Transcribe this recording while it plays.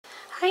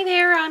Hi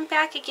there, I'm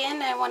back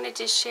again. I wanted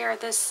to share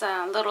this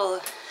little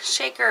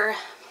shaker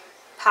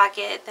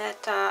pocket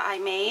that I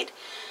made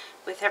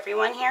with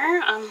everyone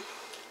here.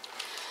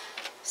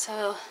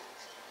 So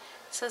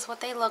this is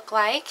what they look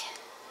like.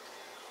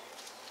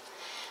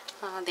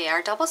 They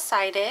are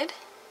double-sided,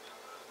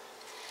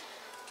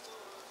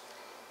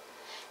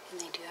 and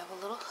they do have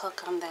a little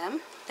hook on them.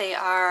 They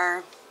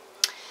are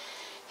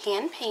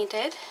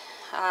hand-painted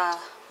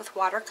with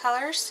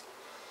watercolors,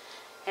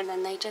 and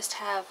then they just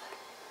have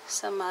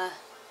some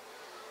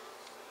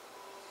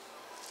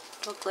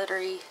little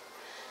glittery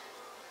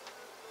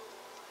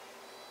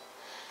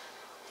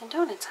and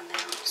donuts on them.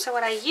 So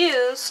what I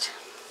used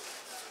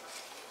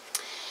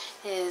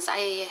is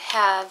I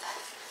have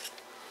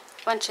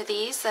a bunch of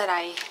these that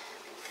I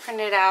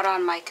printed out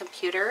on my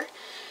computer,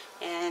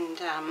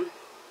 and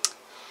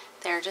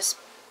they're just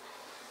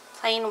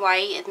plain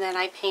white, and then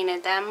I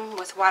painted them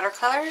with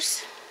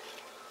watercolors.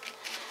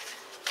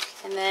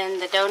 And then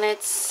the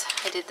donuts,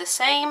 I did the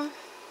same,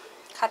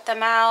 cut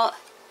them out,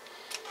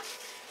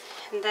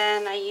 and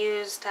then I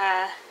used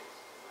my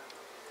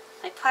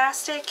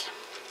plastic,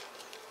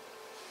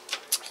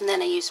 and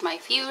then I used my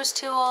fuse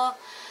tool.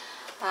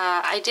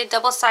 I did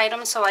double-side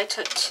them, so I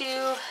took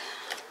 2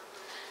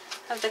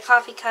 of the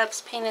coffee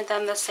cups, painted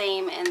them the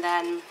same, and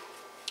then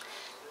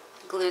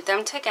glued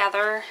them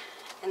together.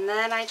 And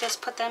then I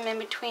just put them in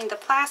between the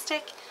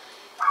plastic.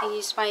 I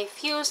used my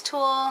fuse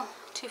tool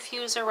to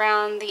fuse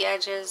around the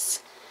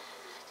edges,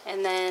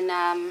 and then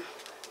I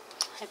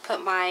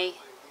put my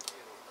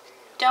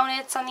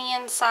donuts on the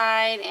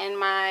inside and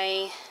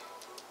my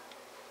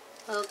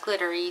little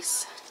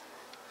glitteries,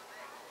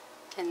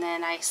 and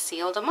then I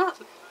sealed them up.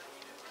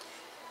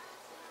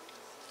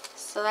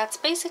 So that's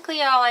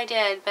basically all I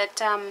did.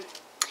 But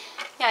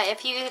yeah,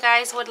 if you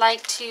guys would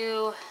like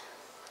for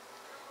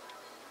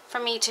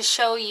me to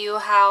show you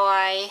how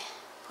I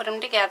put them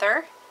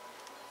together,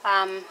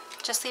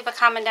 just leave a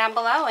comment down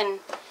below, and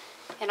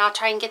I'll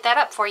try and get that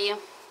up for you.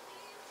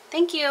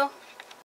 Thank you.